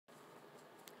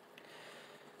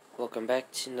Welcome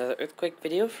back to another earthquake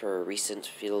video for a recent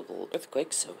feelable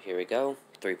earthquake. So here we go.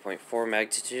 3.4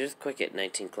 magnitude earthquake at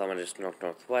 19 kilometers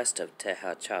northwest of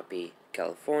Tehachapi,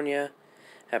 California.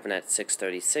 Happened at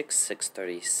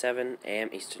 6:37 a.m.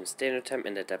 Eastern Standard Time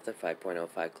and a depth of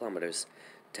 5.05 kilometers.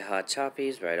 Tehachapi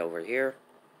is right over here.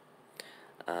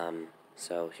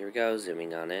 So here we go,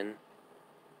 zooming on in.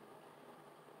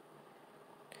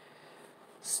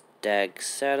 Stag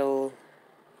Saddle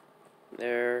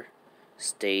there.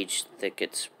 Stage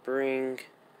Thicket Spring.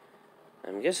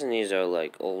 I'm guessing these are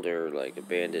like older, like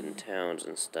abandoned towns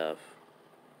and stuff.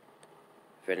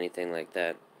 If anything like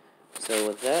that. So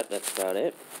with that, that's about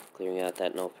it. Clearing out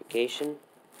that notification.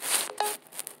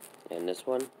 And this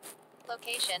one.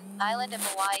 Location, Island of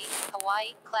Hawaii,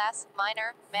 Hawaii, class,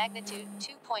 minor, magnitude,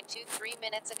 2.23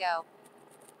 minutes ago.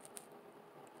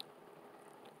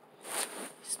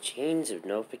 These chains of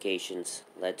notifications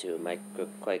led to a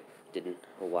microquake in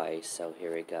Hawaii, so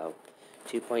here we go.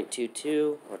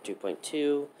 2.22 or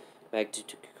 2.2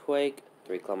 magnitude quake,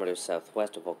 3 kilometers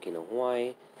southwest of Volcano,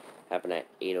 Hawaii. Happened at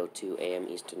 8:02 a.m.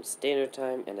 Eastern Standard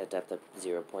Time and a depth of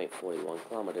 0.41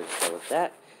 kilometers. So with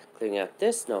that, clearing out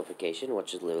this notification,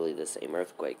 which is literally the same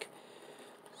earthquake.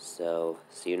 So,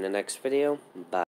 see you in the next video. Bye.